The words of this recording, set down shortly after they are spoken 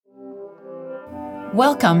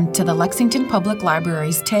Welcome to the Lexington Public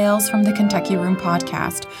Library's Tales from the Kentucky Room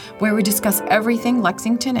podcast, where we discuss everything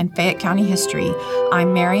Lexington and Fayette County history.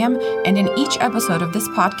 I'm Miriam, and in each episode of this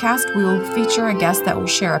podcast, we will feature a guest that will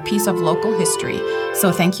share a piece of local history.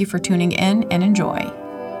 So thank you for tuning in and enjoy.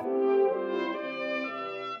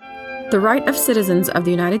 The right of citizens of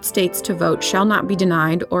the United States to vote shall not be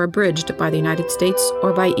denied or abridged by the United States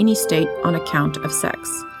or by any state on account of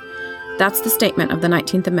sex. That's the statement of the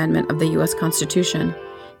 19th Amendment of the U.S. Constitution.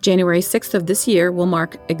 January 6th of this year will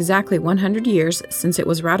mark exactly 100 years since it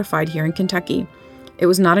was ratified here in Kentucky. It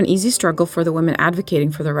was not an easy struggle for the women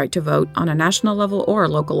advocating for the right to vote on a national level or a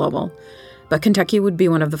local level, but Kentucky would be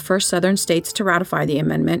one of the first southern states to ratify the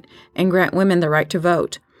amendment and grant women the right to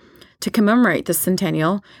vote. To commemorate this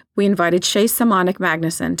centennial, we invited Shay Simonik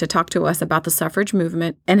Magnuson to talk to us about the suffrage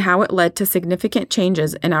movement and how it led to significant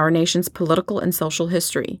changes in our nation's political and social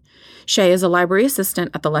history. Shay is a library assistant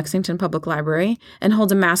at the Lexington Public Library and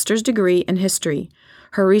holds a master's degree in history.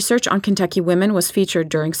 Her research on Kentucky women was featured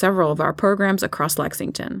during several of our programs across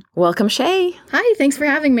Lexington. Welcome, Shay. Hi, thanks for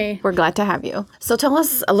having me. We're glad to have you. So tell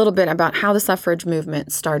us a little bit about how the suffrage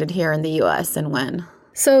movement started here in the U.S. and when.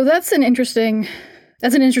 So that's an interesting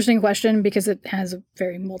question because it has a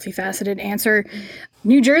very multifaceted answer.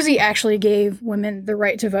 New Jersey actually gave women the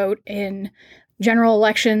right to vote in general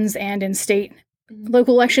elections and in state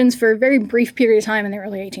local elections for a very brief period of time in the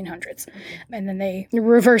early 1800s. And then they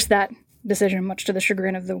reversed that decision, much to the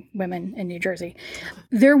chagrin of the women in New Jersey.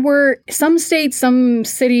 There were some states, some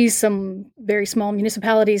cities, some very small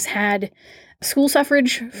municipalities had school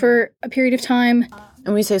suffrage for a period of time. And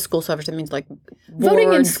when you say school suffrage, that means like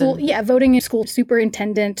voting in school. Yeah, voting in school,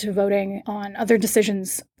 superintendent, voting on other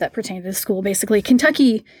decisions that pertain to the school. Basically,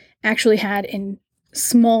 Kentucky actually had in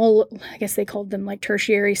small, I guess they called them like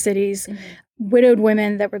tertiary cities, widowed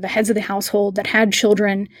women that were the heads of the household that had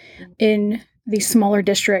children in these smaller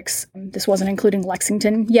districts. This wasn't including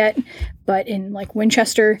Lexington yet, but in like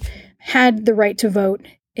Winchester, had the right to vote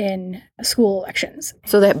in school elections.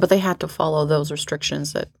 But they had to follow those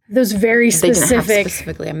restrictions that those very specific. They didn't have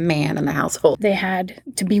specifically a man in the household. They had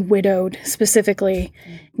to be widowed specifically,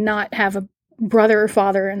 not have a brother or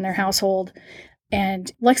father in their household. And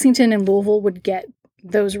Lexington and Louisville would get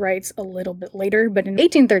those rights a little bit later. But in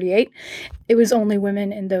 1838, it was only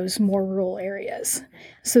women in those more rural areas.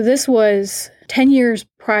 So this was 10 years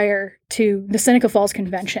prior to the Seneca Falls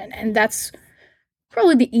Convention. And that's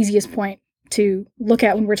probably the easiest point to look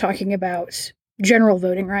at when we're talking about general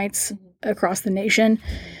voting rights across the nation.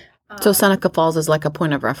 So Seneca Falls is like a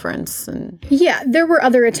point of reference. Yeah, there were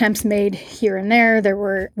other attempts made here and there. There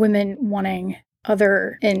were women wanting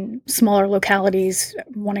in smaller localities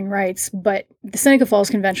wanting rights, but the Seneca Falls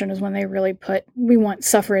Convention is when they really we want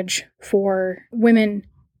suffrage for women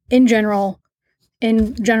in general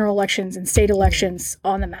elections and state elections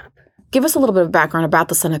on the map. Give us a little bit of background about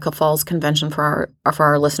the Seneca Falls Convention for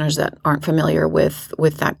our listeners that aren't familiar with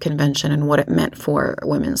that convention and what it meant for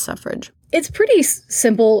women's suffrage. It's pretty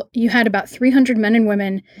simple. You had about 300 men and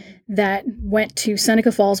women that went to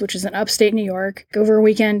Seneca Falls, which is in upstate New York, over a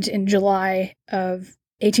weekend in July of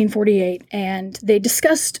 1848, and they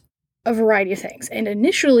discussed a variety of things. And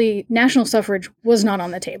initially, national suffrage was not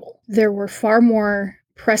on the table. There were far more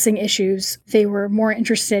pressing issues. They were more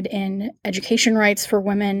interested in education rights for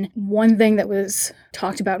women. One thing that was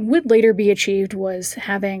talked about and would later be achieved was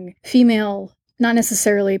having female, not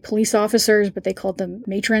necessarily police officers, but they called them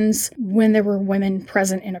matrons when there were women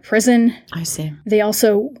present in a prison. I see. They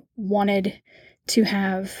also wanted to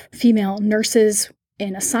have female nurses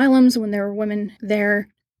in asylums when there were women there.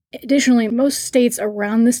 Additionally, most states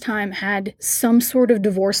around this time had some sort of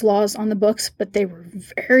divorce laws on the books, but they were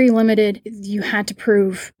very limited. You had to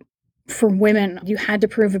prove, for women, you had to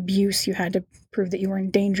prove abuse. You had to prove that you were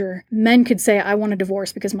in danger. Men could say, I want a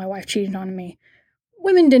divorce because my wife cheated on me.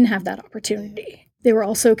 Women didn't have that opportunity. They were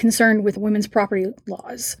also concerned with women's property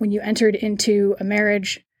laws. When you entered into a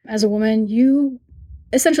marriage as a woman, you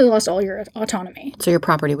essentially lost all your autonomy. So your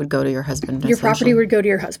property would go to your husband. Your property would go to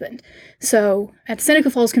your husband. So at Seneca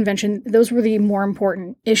Falls Convention, those were the more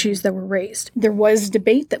important issues that were raised. There was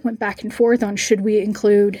debate that went back and forth on should we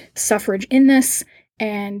include suffrage in this,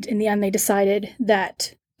 and in the end they decided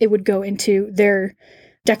that it would go into their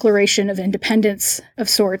Declaration of Independence of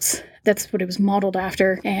sorts. That's what it was modeled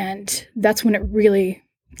after, and that's when it really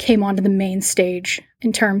came onto the main stage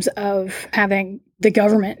in terms of having the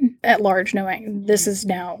government at large knowing this is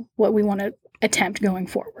now what we want to attempt going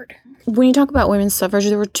forward. When you talk about women's suffrage,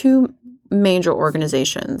 there were two major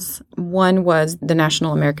organizations. One was the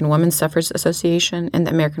National American Women's Suffrage Association and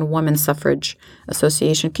the American Women's Suffrage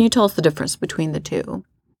Association. Can you tell us the difference between the two?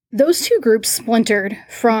 Those two groups splintered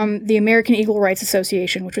from the American Equal Rights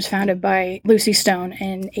Association, which was founded by Lucy Stone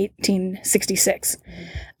in 1866,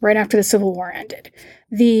 right after the Civil War ended.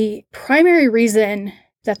 The primary reason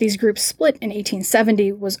that these groups split in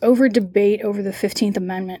 1870 was over debate over the 15th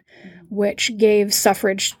Amendment, which gave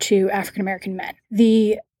suffrage to African American men.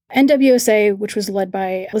 The NWSA, which was led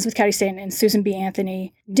by Elizabeth Cady Stanton and Susan B.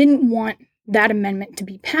 Anthony, didn't want that amendment to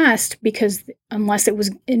be passed because unless it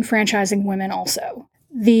was enfranchising women also.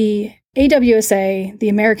 The AWSA, the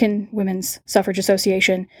American Women's Suffrage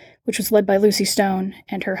Association, which was led by Lucy Stone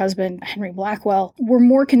and her husband, Henry Blackwell, were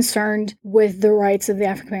more concerned with the rights of the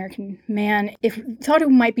African American man. Thought it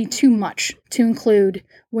might be too much to include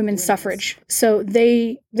women's suffrage. So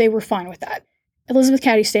they were fine with that. Elizabeth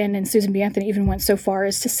Cady Stanton and Susan B. Anthony even went so far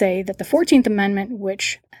as to say that the 14th Amendment,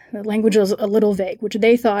 which the language was a little vague, which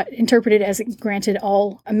they thought interpreted as it granted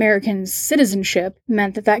all Americans citizenship,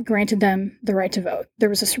 meant that granted them the right to vote. There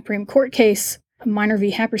was a Supreme Court case, Minor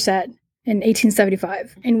v. Happersett, in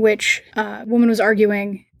 1875, in which a woman was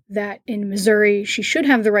arguing that in Missouri she should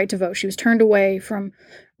have the right to vote. She was turned away from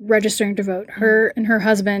registering to vote. Her and her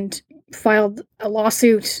husband filed a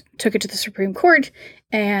lawsuit, took it to the Supreme Court,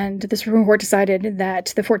 and the Supreme Court decided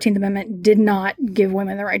that the 14th Amendment did not give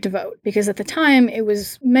women the right to vote, because at the time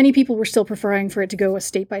many people were still preferring for it to go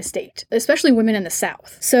state by state, especially women in the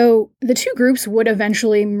South. So the two groups would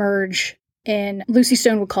eventually merge, and Lucy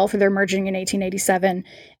Stone would call for their merging in 1887,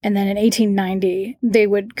 and then in 1890 they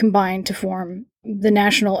would combine to form the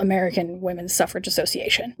National American Women's Suffrage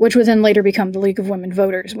Association, which would then later become the League of Women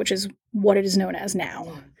Voters, which is what it is known as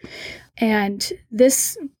now. And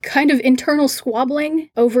this kind of internal squabbling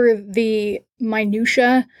over the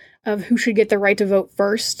minutia of who should get the right to vote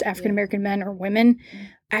first, African American men or women,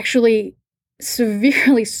 actually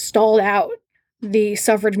severely stalled out the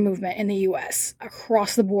suffrage movement in the U.S.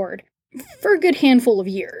 across the board for a good handful of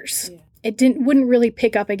years. It wouldn't really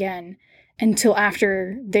pick up again until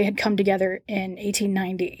after they had come together in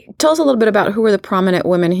 1890. Tell us a little bit about who were the prominent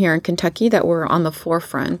women here in Kentucky that were on the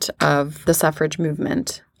forefront of the suffrage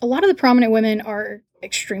movement. A lot of the prominent women are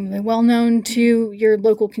extremely well known to your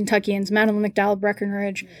local Kentuckians. Madeline McDowell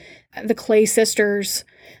Breckinridge, the Clay sisters.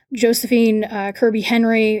 Josephine Kirby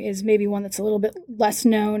Henry is maybe one that's a little bit less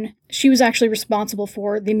known. She was actually responsible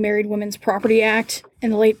for the Married Women's Property Act in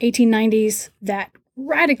the late 1890s that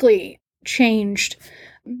radically changed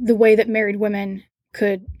the way that married women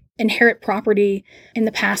could inherit property. In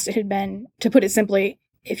the past, it had been, to put it simply,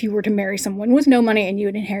 if you were to marry someone with no money and you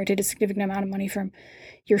had inherited a significant amount of money from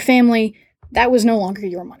your family, that was no longer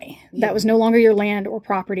your money. Yeah. That was no longer your land or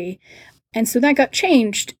property. And so that got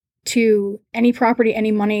changed to any property,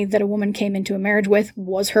 any money that a woman came into a marriage with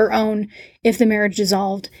was her own if the marriage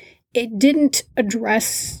dissolved. It didn't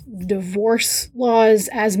address divorce laws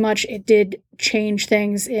as much. It did change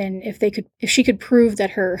things in if she could prove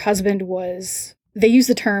that her husband was, they use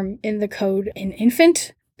the term in the code, an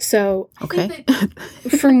infant. So okay.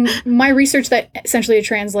 From my research, that essentially it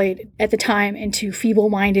translated at the time into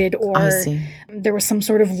feeble-minded, or there was some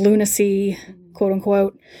sort of lunacy, quote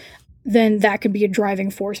unquote, then that could be a driving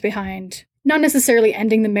force behind not necessarily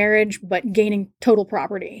ending the marriage, but gaining total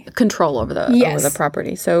property. Control over the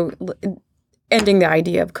property. So ending the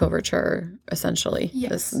idea of coverture, essentially,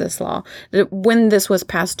 this law. When this was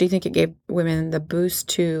passed, do you think it gave women the boost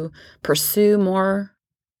to pursue more?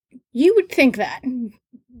 You would think that,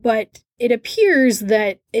 but it appears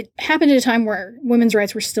that it happened at a time where women's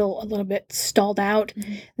rights were still a little bit stalled out.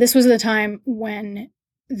 Mm-hmm. This was the time when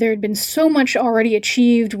there had been so much already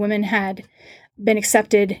achieved. Women had been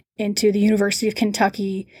accepted into the University of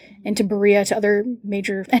Kentucky, into Berea, to other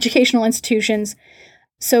major educational institutions.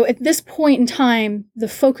 So at this point in time, the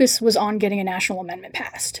focus was on getting a national amendment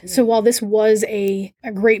passed. Mm-hmm. So while this was a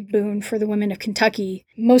great boon for the women of Kentucky,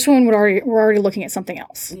 most women were already looking at something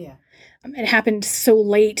else. Yeah. It happened so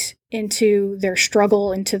late into their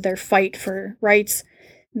struggle, into their fight for rights,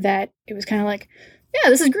 that it was kind of like, yeah,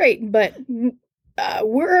 this is great, but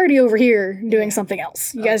we're already over here doing something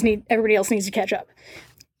else. Everybody else needs to catch up.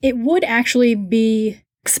 It would actually be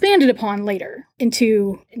expanded upon later and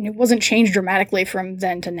it wasn't changed dramatically from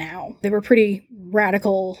then to now. They were pretty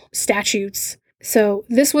radical statutes. So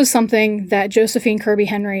this was something that Josephine Kirby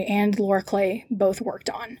Henry and Laura Clay both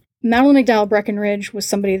worked on. Madeline McDowell Breckinridge was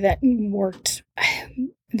somebody that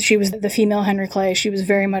she was the female Henry Clay. She was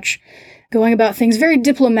very much going about things very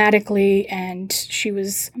diplomatically, and she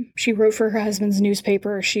wrote for her husband's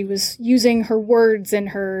newspaper. She was using her words and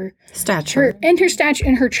her stature and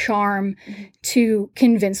her charm to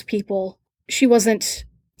convince people. She wasn't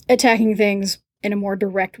attacking things in a more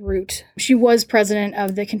direct route. She was president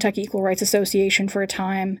of the Kentucky Equal Rights Association for a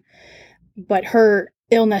time, but her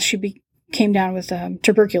illness. She came down with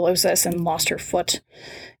tuberculosis and lost her foot,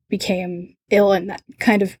 became ill, and that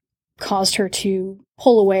kind of caused her to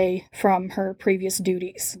pull away from her previous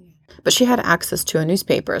duties. But she had access to a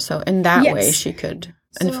newspaper, so in that Yes. way she could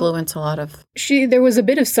influence a lot of... There was a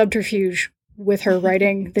bit of subterfuge with her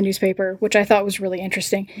writing the newspaper, which I thought was really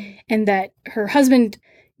interesting, and that her husband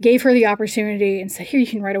gave her the opportunity and said, here, you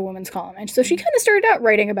can write a woman's column. And so she kind of started out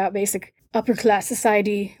writing about basic upper class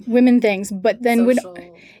society, women things, but then would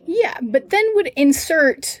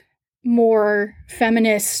insert more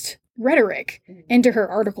feminist rhetoric into her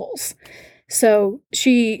articles. So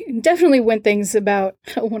she definitely went things about,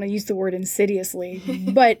 I don't want to use the word insidiously,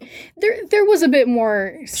 but there was a bit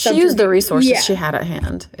more... She used the resources she had at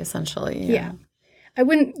hand, essentially. Yeah. I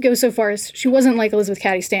wouldn't go so far as... She wasn't like Elizabeth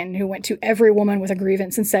Cady Stanton, who went to every woman with a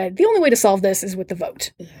grievance and said, the only way to solve this is with the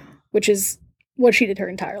vote, which is what she did her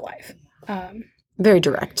entire life. Very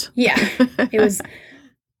direct. Yeah. It was...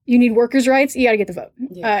 You need workers' rights, you got to get the vote.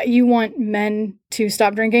 Yeah. You want men to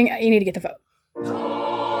stop drinking, you need to get the vote.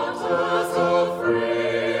 Daughters of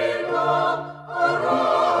freedom,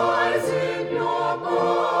 arise in your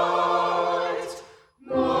might.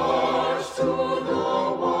 March to the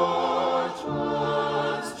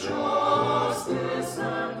watchman's justice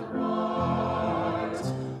and right.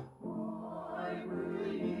 Why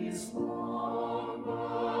will ye slumber?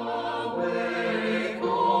 Wake,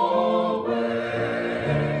 awake.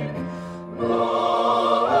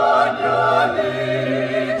 Lord, your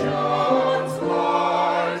legion's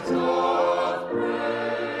light doth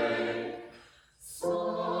break.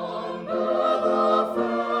 Sunder the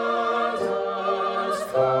fetters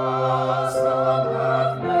custom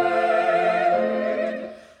hath made.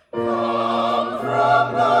 Come from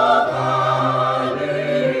the valley,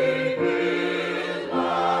 hill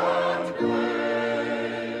and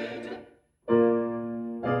glade.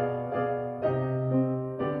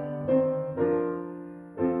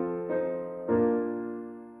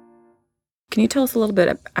 Can you tell us a little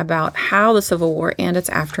bit about how the Civil War and its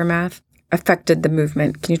aftermath affected the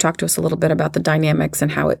movement? Can you talk to us a little bit about the dynamics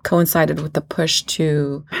and how it coincided with the push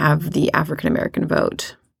to have the African American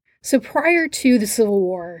vote? So prior to the Civil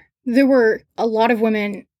War, there were a lot of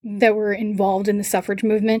women that were involved in the suffrage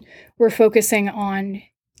movement were focusing on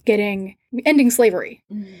ending slavery,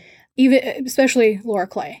 even especially Laura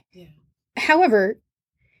Clay. Yeah. However,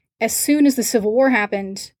 as soon as the Civil War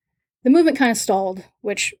happened, the movement kind of stalled,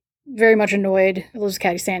 which very much annoyed Elizabeth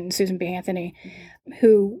Cady Stanton and Susan B. Anthony,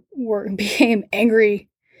 who became angry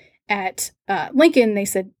at Lincoln. They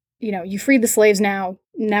said, you freed the slaves now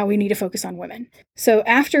we need to focus on women. So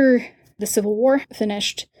after the Civil War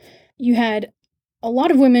finished, you had a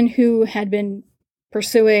lot of women who had been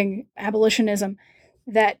pursuing abolitionism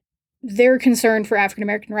that their concern for African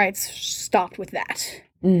American rights stopped with that.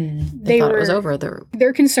 They thought it was over.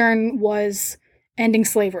 Their concern was ending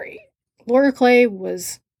slavery. Laura Clay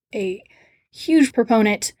was a huge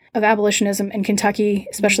proponent of abolitionism in Kentucky,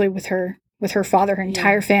 especially with her father, her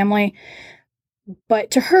entire family.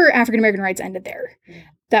 But to her, African American rights ended there. Yeah.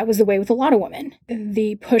 That was the way with a lot of women.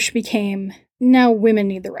 The push became, now women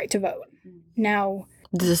need the right to vote. Now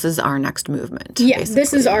this is our next movement. Yeah, basically.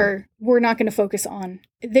 This is we're not going to focus on,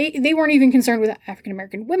 they weren't even concerned with African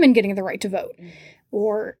American women getting the right to vote,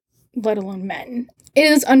 or let alone men.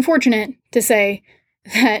 It is unfortunate to say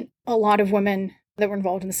that a lot of women that were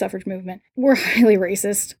involved in the suffrage movement were highly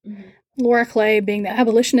racist. Laura Clay, being the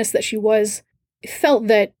abolitionist that she was, felt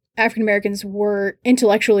that African Americans were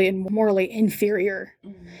intellectually and morally inferior.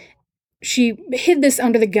 She hid this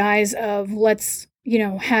under the guise of, let's,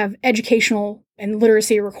 have educational and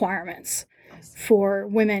literacy requirements for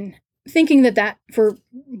women, thinking that for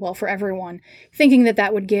everyone, thinking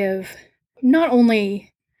that would give not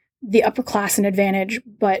only the upper class an advantage,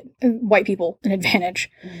 but white people an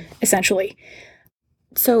advantage, essentially.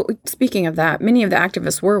 So speaking of that, many of the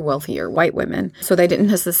activists were wealthier white women, so they didn't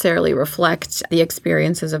necessarily reflect the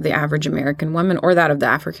experiences of the average American woman or that of the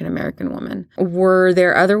African American woman. Were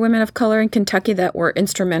there other women of color in Kentucky that were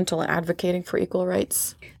instrumental in advocating for equal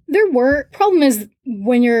rights? There were. Problem is,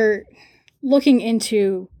 when you're looking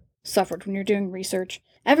into suffrage, when you're doing research,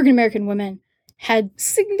 African American women had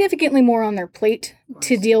significantly more on their plate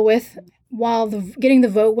to deal with. While getting the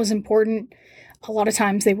vote was important, a lot of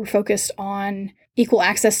times they were focused on equal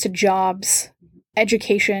access to jobs,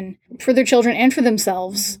 education for their children and for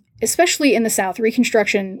themselves. Especially in the South,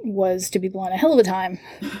 Reconstruction was, to be blunt, a hell of a time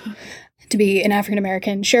to be an African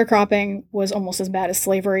American. Sharecropping was almost as bad as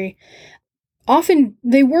slavery. Often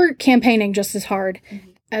they were campaigning just as hard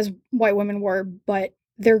as white women were, but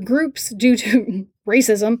their groups, due to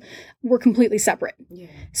racism, were completely separate. Yeah.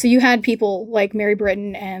 So you had people like Mary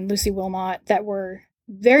Britton and Lucy Wilmot that were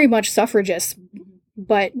very much suffragists,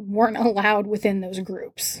 but weren't allowed within those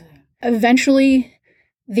groups. Eventually,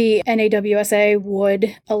 the NAWSA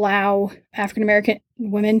would allow African American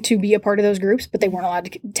women to be a part of those groups, but they weren't allowed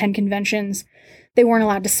to attend conventions. They weren't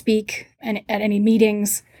allowed to speak at any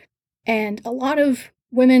meetings. And a lot of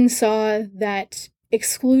women saw that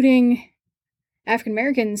excluding African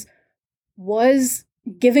Americans was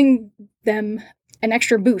giving them an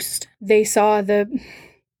extra boost. They saw the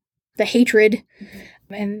hatred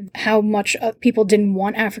and how much people didn't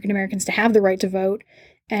want African Americans to have the right to vote,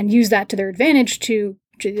 and used that to their advantage to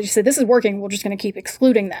just say, this is working, we're just going to keep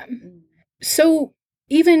excluding them. So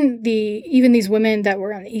even these women that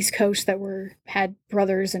were on the East Coast that had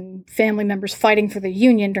brothers and family members fighting for the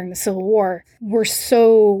Union during the Civil War were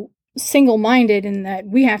so single-minded in that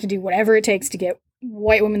we have to do whatever it takes to get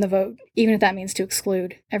white women the vote, even if that means to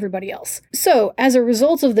exclude everybody else. So as a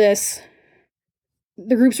result of this,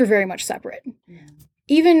 the groups were very much separate.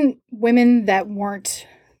 Even women that weren't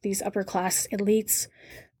these upper-class elites,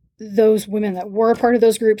 those women that were a part of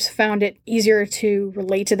those groups found it easier to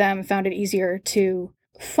relate to them, found it easier to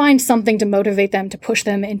find something to motivate them, to push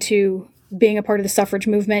them into being a part of the suffrage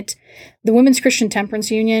movement. The Women's Christian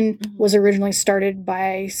Temperance Union was originally started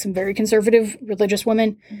by some very conservative religious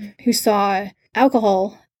women who saw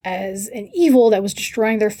alcohol as an evil that was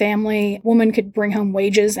destroying their family. A woman could bring home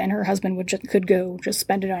wages and her husband could go just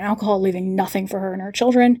spend it on alcohol, leaving nothing for her and her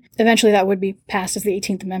children. Eventually that would be passed as the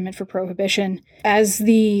 18th Amendment for prohibition. As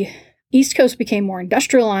the East Coast became more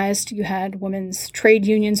industrialized, you had women's trade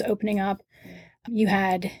unions opening up. You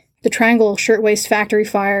had the Triangle Shirtwaist Factory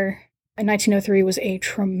Fire in 1903 was a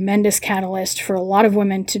tremendous catalyst for a lot of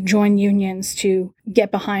women to join unions, to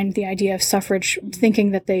get behind the idea of suffrage,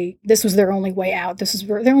 thinking that this was their only way out. This is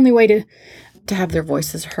their only way to have their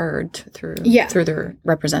voices heard through their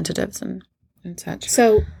representatives and such.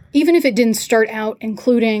 So even if it didn't start out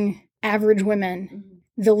including average women,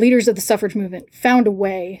 the leaders of the suffrage movement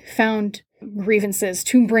found grievances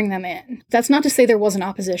to bring them in. That's not to say there wasn't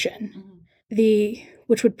opposition.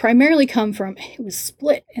 Which would primarily come from, it was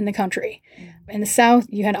split in the country. In the South,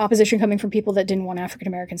 you had opposition coming from people that didn't want African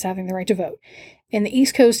Americans having the right to vote. In the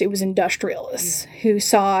East Coast, it was industrialists who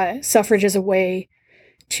saw suffrage as a way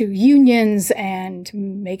to unions and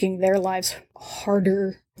making their lives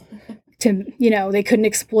harder to, they couldn't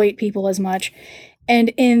exploit people as much. And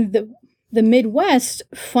in the Midwest,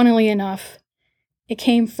 funnily enough, it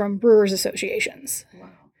came from brewers' associations. Wow.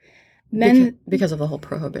 Men, because of the whole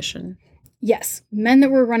prohibition. Yes. Men that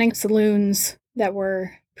were running saloons, that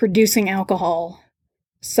were producing alcohol,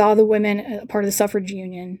 saw the women part of the suffrage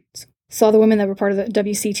union, saw the women that were part of the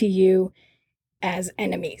WCTU as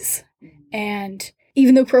enemies. And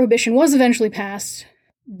even though prohibition was eventually passed,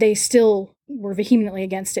 they still were vehemently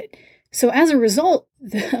against it. So as a result,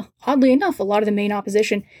 oddly enough, a lot of the main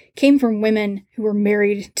opposition came from women who were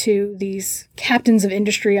married to these captains of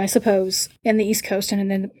industry, I suppose, in the East Coast and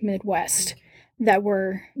in the Midwest.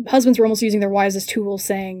 Husbands were almost using their wives as tools,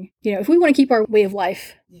 saying, if we want to keep our way of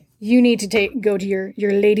life, you need to go to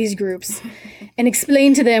your ladies' groups and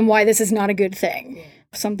explain to them why this is not a good thing.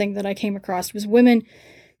 Something that I came across was women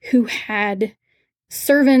who had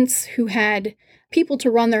servants, who had people to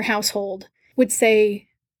run their household, would say,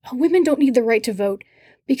 women don't need the right to vote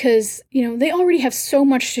because, they already have so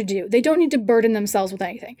much to do. They don't need to burden themselves with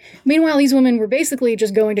anything. Meanwhile, these women were basically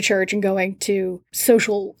just going to church and going to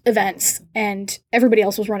social events, and everybody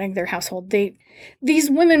else was running their household. These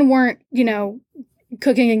women weren't,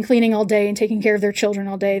 cooking and cleaning all day and taking care of their children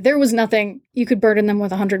all day. There was nothing. You could burden them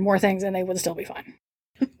with 100 more things and they would still be fine.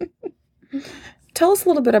 Tell us a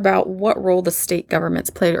little bit about what role the state governments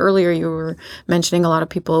played. Earlier, you were mentioning a lot of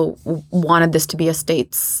people wanted this to be a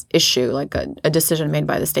state's issue, like a decision made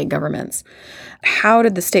by the state governments. How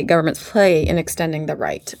did the state governments play in extending the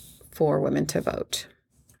right for women to vote?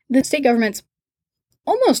 The state governments,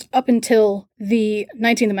 almost up until the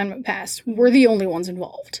 19th Amendment passed, were the only ones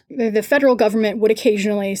involved. The federal government would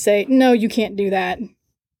occasionally say, no, you can't do that.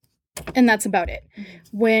 And that's about it.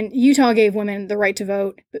 When Utah gave women the right to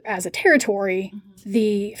vote as a territory,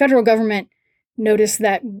 the federal government noticed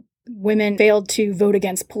that women failed to vote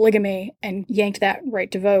against polygamy and yanked that right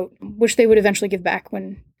to vote, which they would eventually give back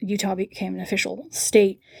when Utah became an official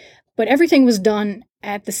state. But everything was done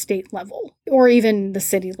at the state level, or even the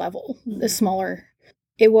city level, the smaller.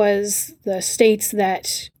 It was the states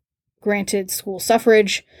that granted school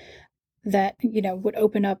suffrage, that, would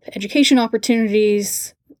open up education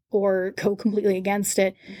opportunities, or go completely against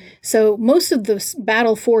it. So most of the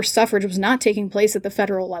battle for suffrage was not taking place at the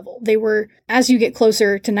federal level. As you get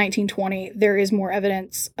closer to 1920, there is more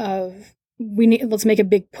evidence of let's make a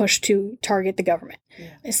big push to target the government,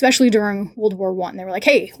 especially during World War I. They were like,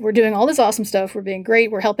 hey, we're doing all this awesome stuff. We're being great.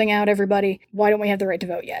 We're helping out everybody. Why don't we have the right to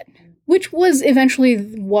vote yet? Which was eventually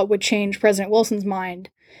what would change President Wilson's mind.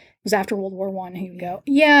 It was after World War I. He would go,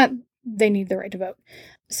 yeah, they need the right to vote.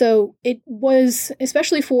 So it was,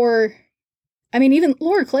 especially for, even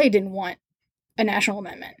Laura Clay didn't want a national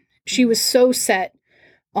amendment. She was so set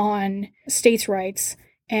on states' rights,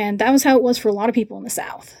 and that was how it was for a lot of people in the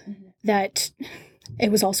South. That it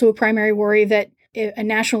was also a primary worry that a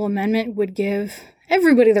national amendment would give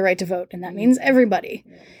everybody the right to vote, and that means everybody,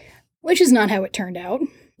 which is not how it turned out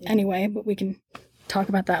anyway, but we can talk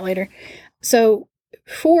about that later. So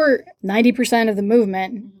for 90% of the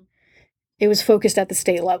movement, it was focused at the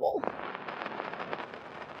state level.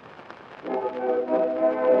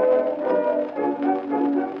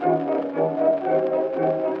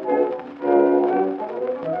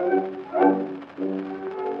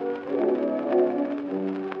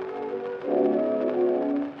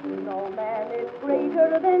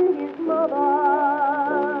 Than his mother,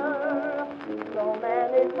 no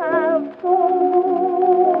man is half so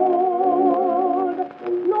good,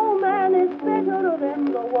 no man is better than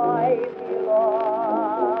the wife he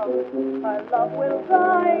loves. Her love will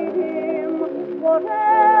guide him,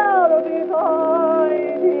 whatever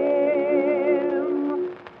betide him.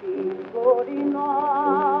 She's good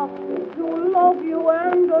enough to love you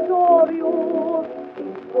and adore you.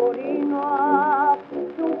 She's good enough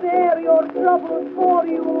to bear your troubles for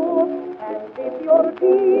you, and if your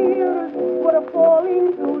tears were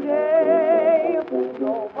falling today,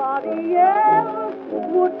 nobody else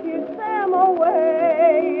would kiss them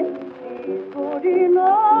away. She's good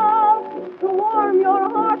enough to warm your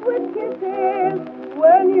heart with kisses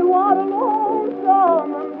when you are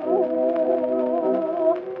lonesome and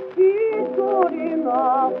blue. She's good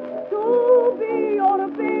enough to be your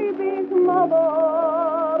baby's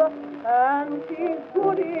mother, and she's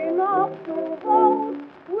good enough to vote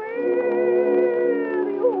with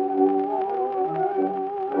you.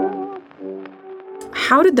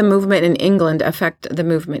 How did the movement in England affect the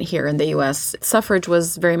movement here in the U.S.? Suffrage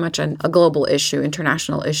was very much a global issue,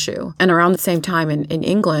 international issue. And around the same time in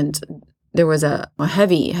England, there was a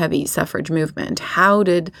heavy suffrage movement. How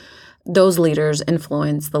did those leaders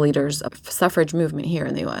influence the leaders of suffrage movement here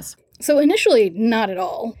in the U.S.? So initially, not at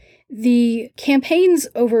all. The campaigns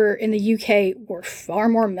over in the UK were far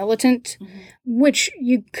more militant, which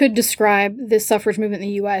you could describe this suffrage movement in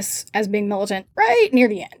the US as being militant right near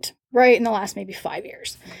the end, right in the last maybe 5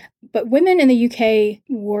 years. But women in the UK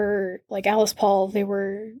were, like Alice Paul, there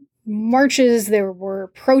were marches, there were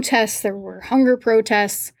protests, there were hunger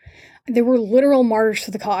protests. There were literal martyrs for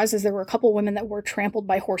the cause, as there were a couple women that were trampled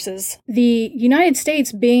by horses. The United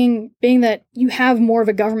States, being that you have more of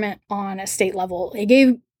a government on a state level, it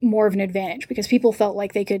gave more of an advantage because people felt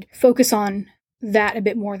like they could focus on that a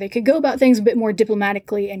bit more. They could go about things a bit more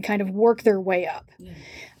diplomatically and kind of work their way up. Yeah.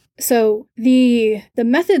 So the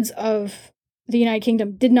methods of the United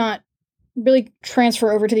Kingdom did not really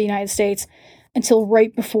transfer over to the United States until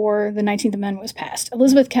right before the 19th Amendment was passed.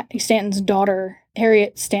 Elizabeth Stanton's daughter,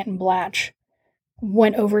 Harriet Stanton Blatch,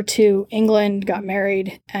 went over to England, got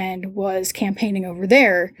married, and was campaigning over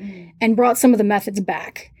there and brought some of the methods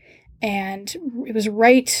back. And it was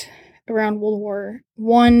right around World War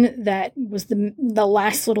I that was the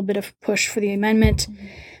last little bit of push for the amendment,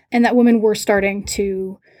 and that women were starting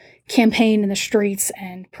to campaign in the streets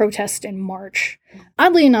and protest and march.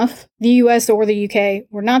 Oddly enough, the US or the UK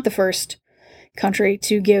were not the first country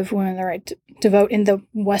to give women the right to vote in the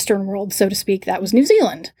Western world, so to speak. That was New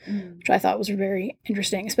Zealand, which I thought was very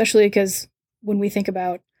interesting, especially because when we think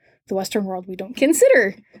about the Western world, we don't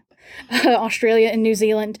consider Australia and New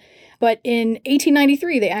Zealand. But in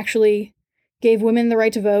 1893, they actually gave women the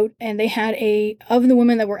right to vote, and they had of the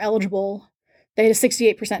women that were eligible, they had a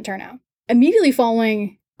 68% turnout. Immediately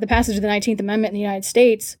following the passage of the 19th Amendment in the United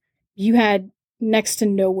States, you had next to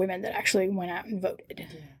no women that actually went out and voted.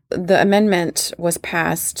 The amendment was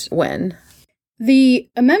passed when? The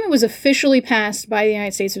amendment was officially passed by the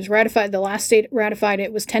United States. It was ratified. The last state ratified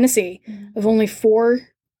it was Tennessee, of only 4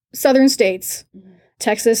 southern states.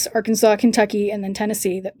 Texas, Arkansas, Kentucky, and then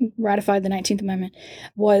Tennessee that ratified the 19th Amendment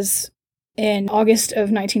was in August of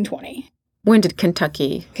 1920. When did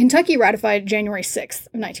Kentucky? Kentucky ratified January 6th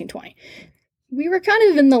of 1920. We were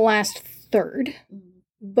kind of in the last third,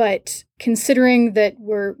 but considering that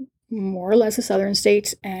we're more or less a southern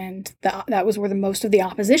state and that was where the most of the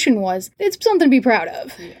opposition was, it's something to be proud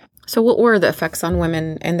of. Yeah. So what were the effects on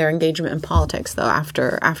women and their engagement in politics, though,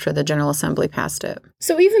 after the General Assembly passed it?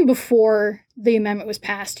 So even before the amendment was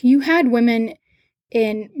passed, you had women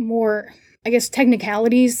in more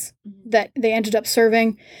technicalities that they ended up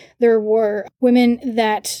serving. There were women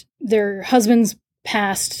that their husbands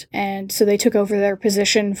passed, and so they took over their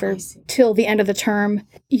position for till the end of the term.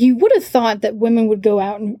 You would have thought that women would go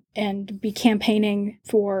out and be campaigning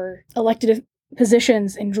for elected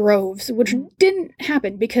positions in droves, which didn't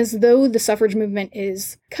happen because though the suffrage movement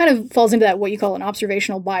is kind of falls into that what you call an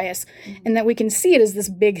observational bias, and that we can see it as this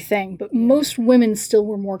big thing, but most women still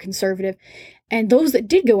were more conservative. And those that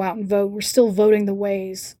did go out and vote were still voting the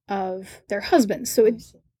ways of their husbands. So it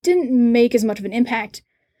didn't make as much of an impact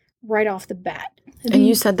right off the bat. And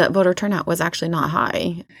you said that voter turnout was actually not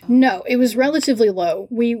high. No, it was relatively low.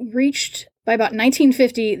 We reached, by about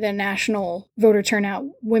 1950, the national voter turnout,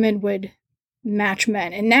 women would match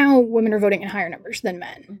men. And now women are voting in higher numbers than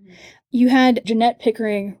men. You had Jeanette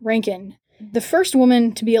Pickering Rankin, the first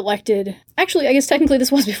woman to be elected. Actually, I guess technically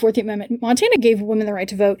this was before the amendment. Montana gave women the right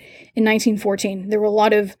to vote in 1914. There were a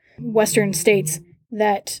lot of Western states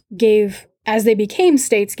that gave, as they became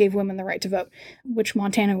states, gave women the right to vote, which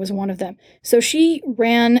Montana was one of them. So she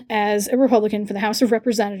ran as a Republican for the House of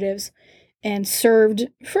Representatives and served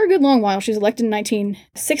for a good long while. She was elected in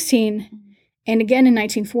 1916 and again in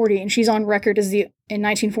 1940, and she's on record as in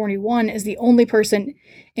 1941 as the only person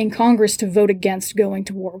in Congress to vote against going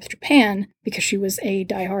to war with Japan because she was a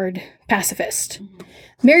diehard pacifist.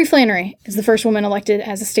 Mary Flannery is the first woman elected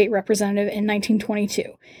as a state representative in 1922.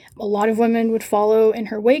 A lot of women would follow in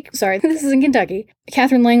her wake. Sorry, this is in Kentucky.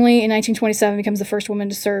 Catherine Langley in 1927 becomes the first woman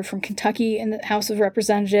to serve from Kentucky in the House of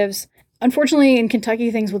Representatives. Unfortunately, in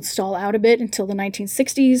Kentucky, things would stall out a bit until the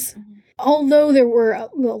 1960s. Although there were a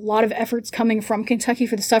lot of efforts coming from Kentucky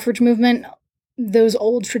for the suffrage movement, those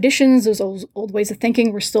old traditions, those old ways of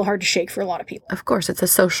thinking were still hard to shake for a lot of people. Of course, it's a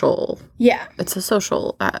social. Yeah, it's a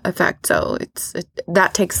social effect. So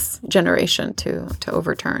that takes generation to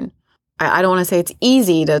overturn. I don't want to say it's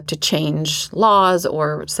easy to change laws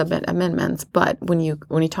or submit amendments, but when you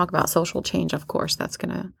talk about social change, of course, that's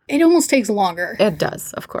gonna. It almost takes longer. It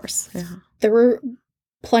does, of course. Yeah. There were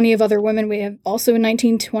plenty of other women. We have also in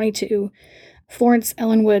 1922, Florence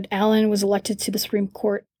Ellenwood Allen was elected to the Supreme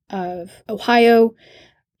Court of Ohio.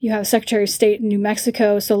 You have Secretary of State in New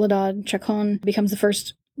Mexico, Soledad Chacon becomes the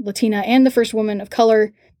first Latina and the first woman of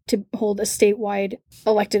color to hold a statewide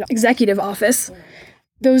elected executive office.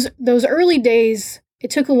 Those early days,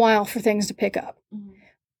 it took a while for things to pick up.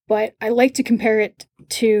 But I like to compare it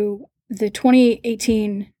to the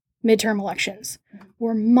 2018 midterm elections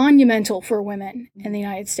were monumental for women in the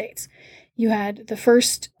United States. You had the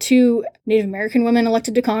first 2 Native American women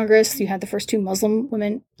elected to Congress. You had the first 2 Muslim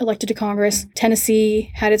women elected to Congress.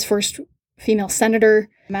 Tennessee had its first female senator.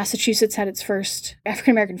 Massachusetts had its first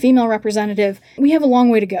African-American female representative. We have a long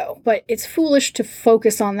way to go, but it's foolish to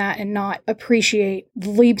focus on that and not appreciate the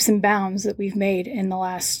leaps and bounds that we've made in the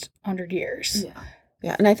last 100 years.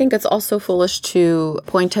 Yeah, and I think it's also foolish to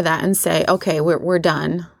point to that and say, okay, we're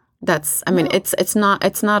done. It's not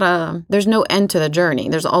there's no end to the journey.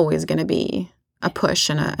 There's always going to be a push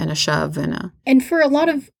and a shove and for a lot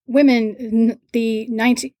of women, the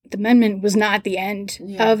 19th Amendment was not the end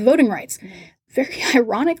of voting rights. Very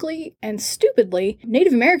ironically and stupidly,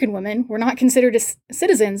 Native American women were not considered as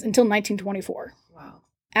citizens until 1924. Wow.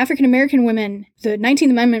 African American women, the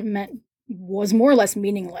 19th Amendment was more or less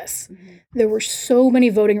meaningless. There were so many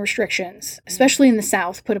voting restrictions, especially in the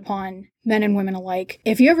South, put upon men and women alike.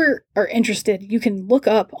 If you ever are interested, you can look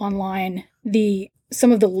up online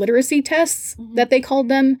some of the literacy tests that they called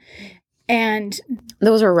them. And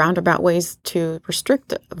those are roundabout ways to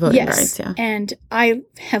restrict voting rights. Yeah. And I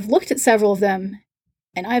have looked at several of them,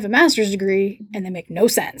 and I have a master's degree, and they make no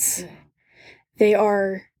sense. They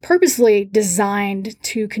are purposely designed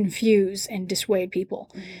to confuse and dissuade people.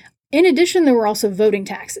 In addition, there were also voting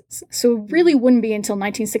taxes. So it really wouldn't be until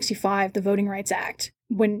 1965, the Voting Rights Act,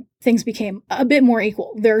 when things became a bit more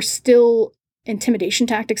equal. There are still intimidation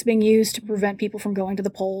tactics being used to prevent people from going to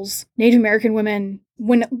the polls. Native American women,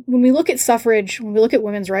 when we look at suffrage, when we look at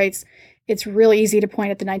women's rights, it's really easy to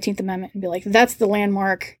point at the 19th Amendment and be like, that's the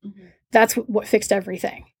landmark. That's what fixed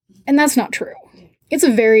everything. And that's not true. It's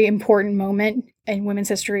a very important moment in women's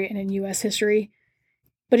history and in U.S. history,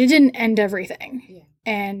 but it didn't end everything.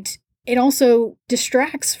 And it also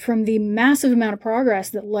distracts from the massive amount of progress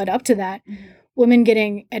that led up to that. Women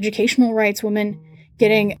getting educational rights, women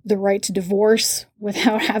getting the right to divorce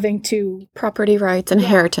without having to... Property rights,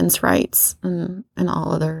 inheritance rights, and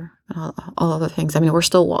all other things. I mean, we're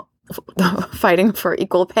still fighting for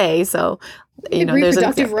equal pay, so, there's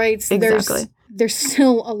reproductive rights. Exactly. There's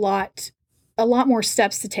still a lot more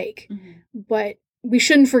steps to take. But we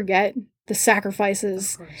shouldn't forget the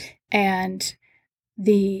sacrifices and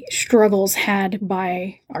the struggles had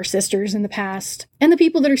by our sisters in the past and the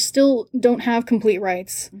people that are still don't have complete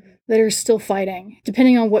rights, that are still fighting.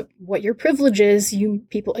 Depending on what your privilege is,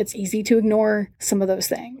 it's easy to ignore some of those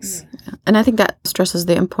things. And I think that stresses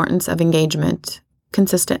the importance of engagement,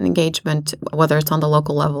 consistent engagement, whether it's on the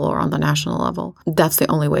local level or on the national level. That's the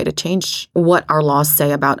only way to change what our laws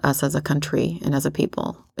say about us as a country and as a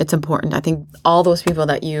people. It's important. I think all those people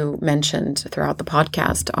that you mentioned throughout the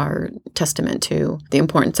podcast are testament to the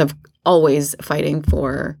importance of always fighting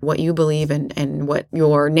for what you believe in and what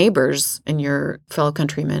your neighbors and your fellow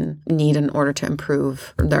countrymen need in order to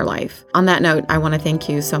improve their life. On that note, I want to thank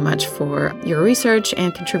you so much for your research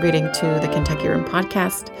and contributing to the Kentucky Room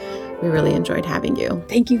podcast. We really enjoyed having you.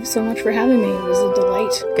 Thank you so much for having me. It was a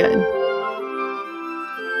delight. Good.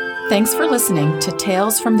 Thanks for listening to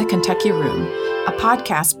Tales from the Kentucky Room, a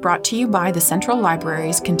podcast brought to you by the Central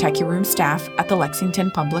Library's Kentucky Room staff at the Lexington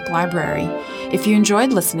Public Library. If you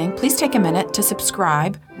enjoyed listening, please take a minute to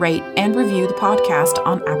subscribe, rate, and review the podcast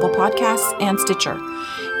on Apple Podcasts and Stitcher.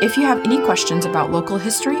 If you have any questions about local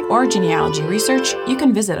history or genealogy research, you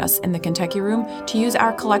can visit us in the Kentucky Room to use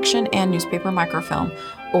our collection and newspaper microfilm,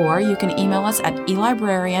 or you can email us at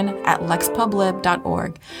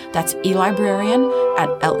elibrarian@lexpublib.org. That's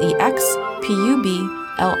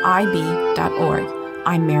elibrarian@lexpublib.org.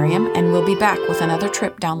 I'm Miriam, and we'll be back with another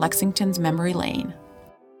trip down Lexington's memory lane.